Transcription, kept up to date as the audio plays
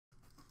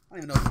I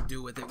don't even know what to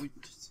do with it.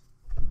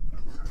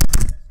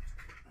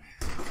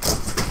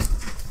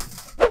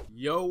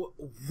 Yo,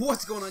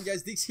 what's going on,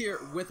 guys? Deaks here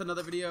with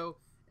another video,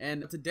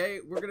 and today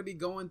we're going to be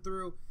going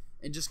through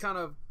and just kind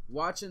of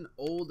watching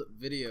old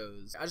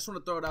videos. I just want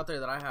to throw it out there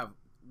that I have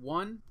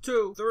 1,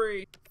 2,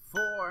 3,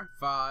 4,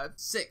 5,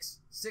 6.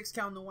 6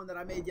 counting the one that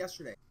I made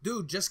yesterday.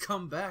 Dude, just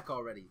come back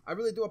already. I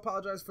really do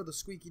apologize for the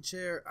squeaky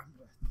chair.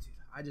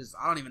 Dude,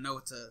 I don't even know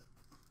what to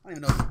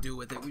do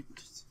with it.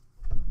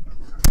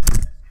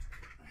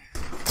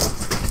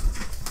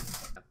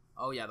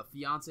 Oh yeah, the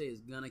fiance is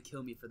gonna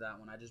kill me for that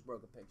one. I just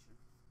broke a picture.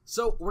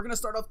 So we're gonna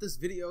start off this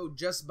video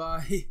just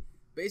by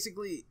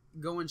basically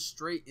going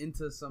straight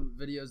into some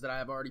videos that I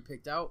have already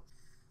picked out.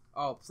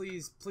 Oh,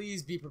 please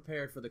be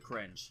prepared for the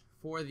cringe.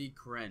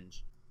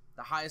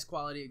 The highest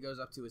quality it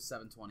goes up to is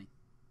 720.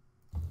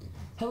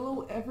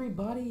 Hello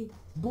everybody,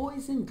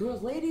 boys and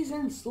girls, ladies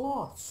and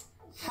sloths.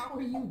 How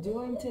are you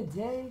doing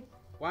today?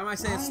 Why am I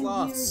saying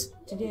sloths? I'm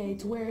here today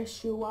to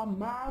wish you a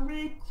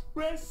Merry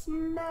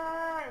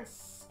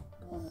Christmas.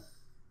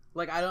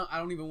 Like I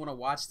don't even want to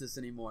watch this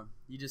anymore.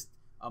 You just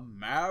a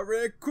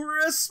Merry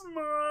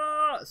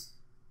Christmas,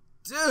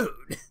 dude.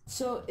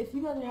 So if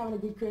you guys are having a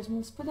good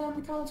Christmas, put down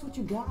in the comments what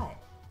you got,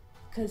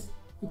 cause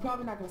you're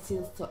probably not gonna see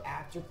this till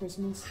after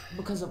Christmas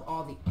because of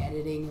all the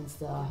editing and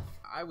stuff.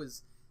 I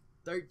was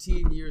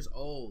 13 years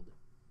old.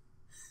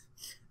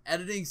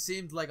 Editing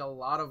seemed like a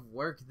lot of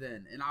work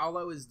then, and all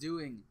I was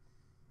doing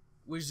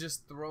was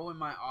just throwing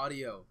my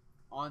audio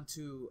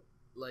onto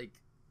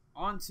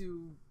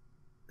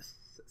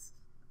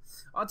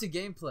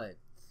gameplay.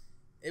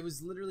 It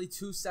was literally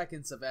 2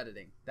 seconds of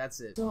editing.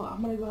 That's it. So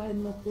I'm gonna go ahead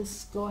and let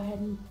this go ahead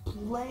and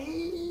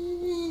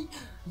play.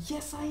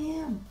 Yes, I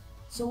am.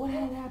 So what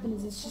had happened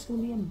is it's just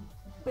gonna be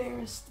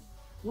embarrassed.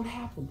 What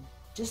happened?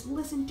 Just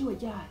listen to it,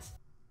 guys.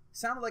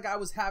 Sounded like I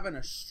was having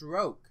a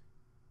stroke.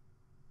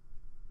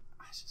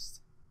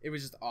 It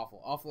was just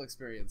awful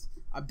experience.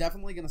 I'm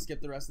definitely gonna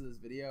skip the rest of this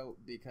video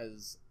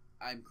because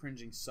I'm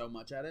cringing so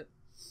much at it.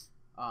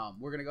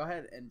 We're gonna go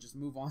ahead and just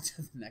move on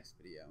to the next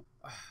video.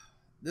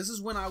 This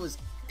is when I was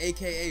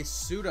AKA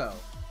pseudo.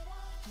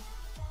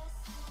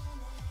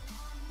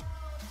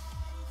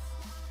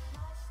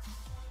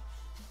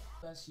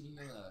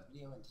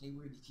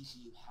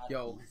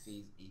 Yo,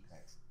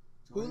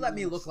 who let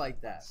me look like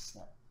that?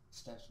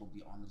 Steps will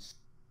be on the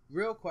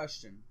real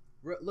question.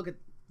 Look at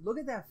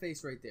that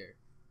face right there.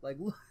 Like,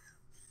 look,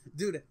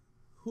 dude,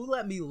 who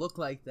let me look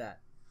like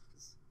that?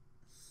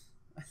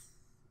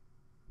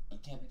 You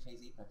can't be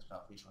phase apex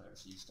without facial hair,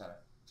 so you just gotta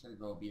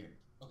grow a beard.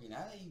 Okay,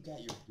 now that you got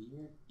your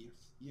beard,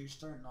 you're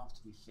starting off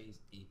to be phase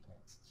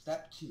apex.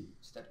 Step two.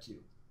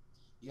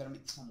 You gotta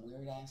make some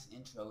weird ass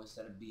intro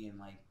instead of being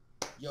like,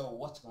 yo,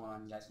 what's going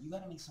on, guys? You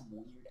gotta make some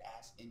weird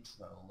ass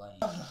intro, like,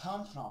 oh,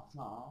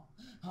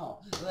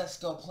 let's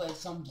go play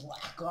some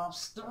Black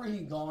Ops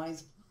 3,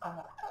 guys.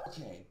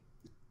 Okay.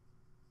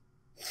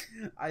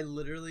 I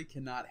literally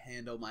cannot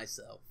handle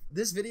myself.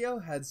 This video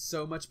had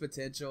so much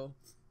potential.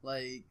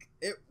 Like,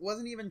 it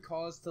wasn't even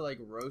caused to like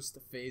roast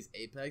phase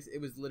apex.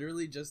 It was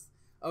literally just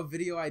a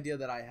video idea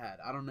that I had.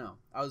 I don't know.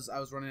 I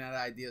was running out of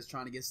ideas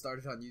trying to get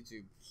started on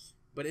YouTube.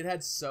 But it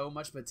had so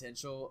much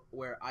potential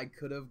where I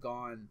could have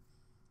gone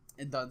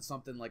and done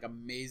something like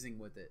amazing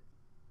with it.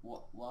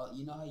 Well,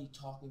 you know how you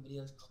talk in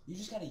videos? You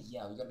just gotta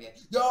yell. You gotta be like,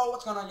 yo,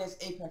 what's going on, guys?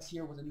 Apex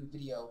here with a new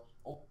video.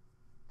 Oh.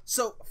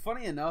 So,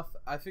 funny enough,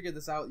 I figured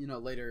this out,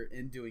 later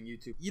in doing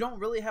YouTube. You don't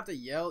really have to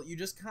yell. You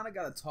just kind of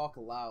got to talk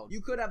loud.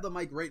 You could have the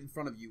mic right in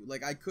front of you.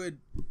 Like, I could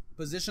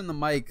position the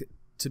mic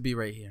to be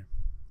right here.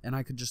 And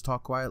I could just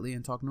talk quietly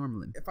and talk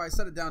normally. If I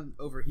set it down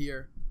over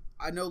here,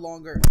 I no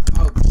longer...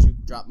 Oh,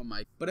 shoot, drop my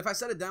mic. But if I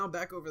set it down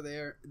back over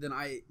there, then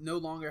I no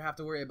longer have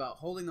to worry about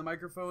holding the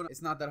microphone.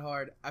 It's not that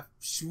hard. I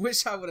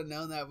wish I would have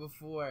known that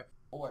before.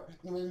 Or,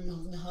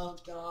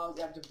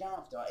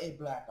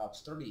 Black Ops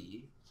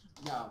 3.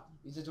 No,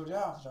 you just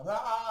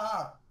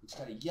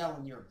gotta yell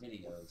in your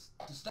videos.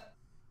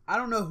 I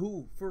don't know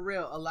who, for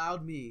real,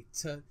 allowed me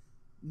to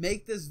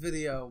make this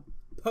video,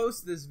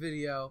 post this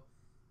video,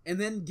 and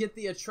then get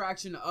the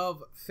attraction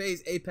of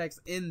phase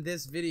apex in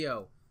this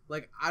video.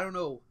 Like, I don't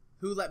know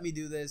who let me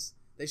do this.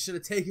 They should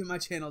have taken my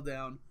channel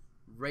down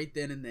right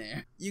then and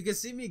there. You can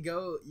see me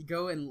go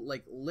and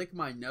like lick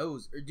my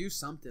nose or do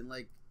something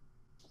like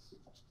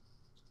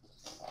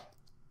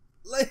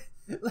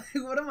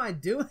what am I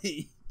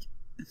doing?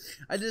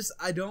 I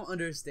don't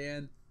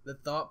understand the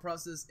thought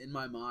process in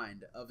my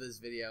mind of this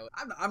video.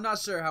 I'm not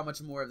sure how much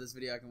more of this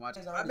video I can watch.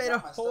 I made a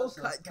whole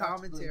cut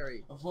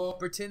commentary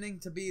pretending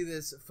to be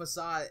this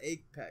facade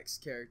Apex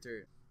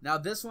character. Now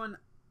this one,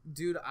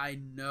 dude, I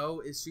know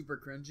is super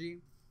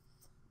cringy,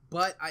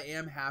 but I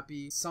am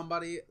happy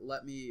somebody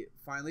let me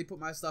finally put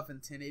my stuff in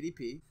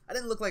 1080p. I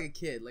didn't look like a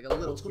kid, like a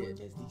little kid. What's going on,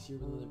 guys? Deaks here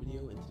with another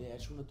video, and today I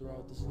just want to throw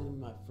out, this is going to be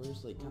my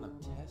first kind of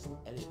test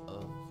edit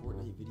of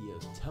Fortnite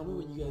videos. Tell me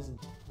what you guys...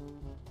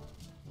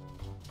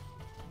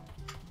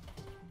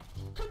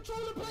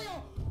 Controller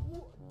player!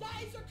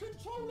 That is a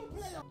controller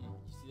player! You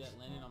see that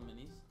landing on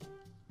minis?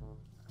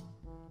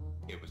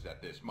 It was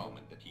at this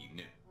moment that he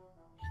knew.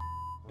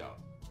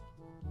 Up.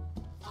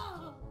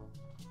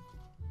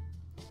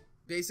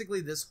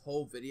 Basically, this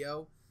whole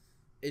video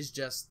is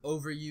just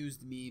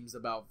overused memes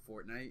about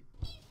Fortnite.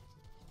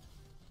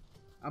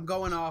 I'm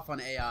going off on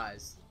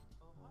AIs.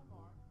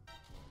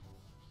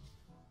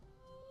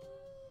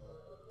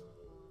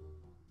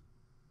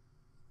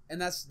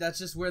 And that's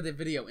just where the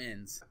video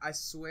ends. I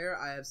swear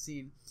I have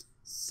seen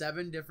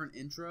 7 different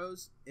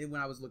intros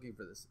when I was looking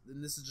for this,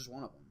 and this is just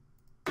one of them.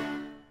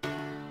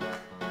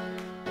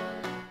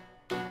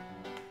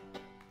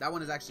 That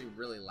one is actually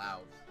really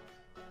loud.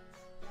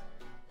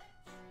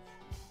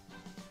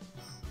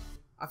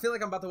 I feel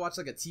like I'm about to watch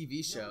like a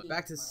TV show.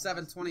 Back to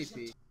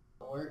 720p.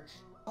 Work.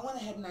 I went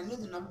ahead and I knew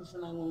the number for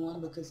 911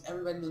 because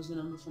everybody knows the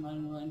number for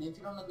 911. If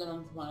you don't know the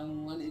number for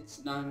 911,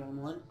 it's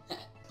 911.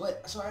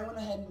 But so I went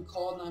ahead and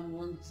called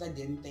 911 because I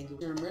didn't think it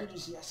was an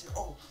emergency. I said,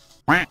 "Oh,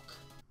 fuck."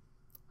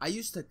 I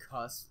used to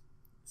cuss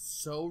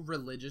so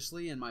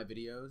religiously in my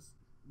videos,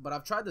 but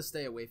I've tried to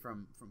stay away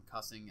from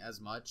cussing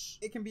as much.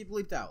 It can be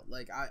bleeped out.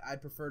 Like I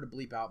prefer to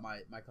bleep out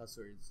my cuss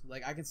words.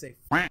 Like I can say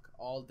 "fuck"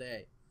 all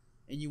day,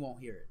 and you won't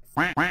hear it.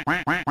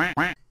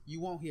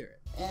 You won't hear it.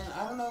 And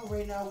I don't know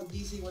right now with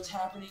DC what's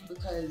happening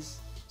because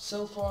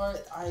so far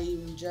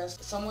I'm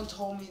just someone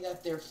told me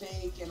that they're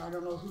fake and I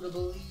don't know who to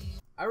believe.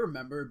 I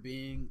remember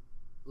being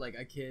like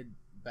a kid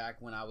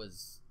back when I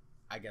was,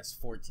 I guess,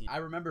 14. I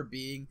remember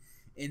being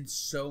in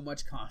so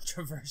much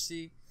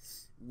controversy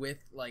with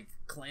like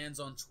clans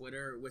on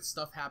Twitter, with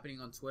stuff happening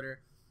on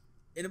Twitter,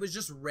 and it was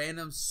just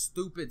random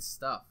stupid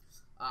stuff.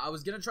 I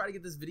was gonna try to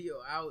get this video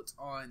out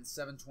on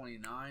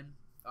 7/29.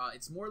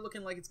 It's more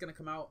looking like it's gonna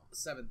come out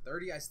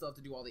 7:30. I still have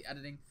to do all the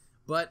editing,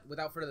 but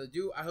without further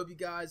ado, I hope you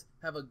guys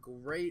have a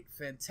great,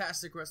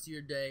 fantastic rest of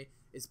your day.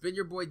 It's been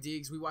your boy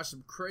Deaks. We watched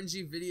some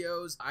cringy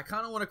videos. I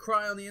kind of want to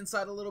cry on the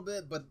inside a little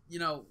bit, but you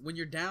know, when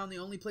you're down, the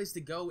only place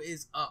to go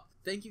is up.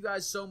 Thank you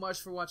guys so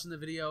much for watching the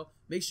video.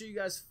 Make sure you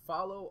guys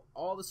follow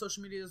all the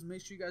social medias.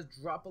 Make sure you guys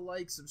drop a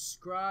like,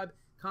 subscribe,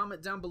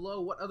 comment down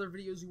below what other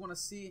videos you want to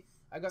see.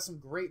 I got some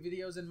great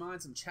videos in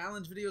mind, some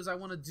challenge videos I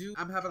want to do.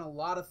 I'm having a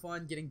lot of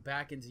fun getting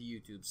back into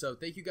YouTube. So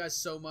thank you guys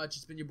so much.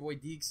 It's been your boy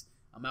Deaks.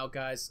 I'm out,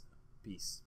 guys. Peace.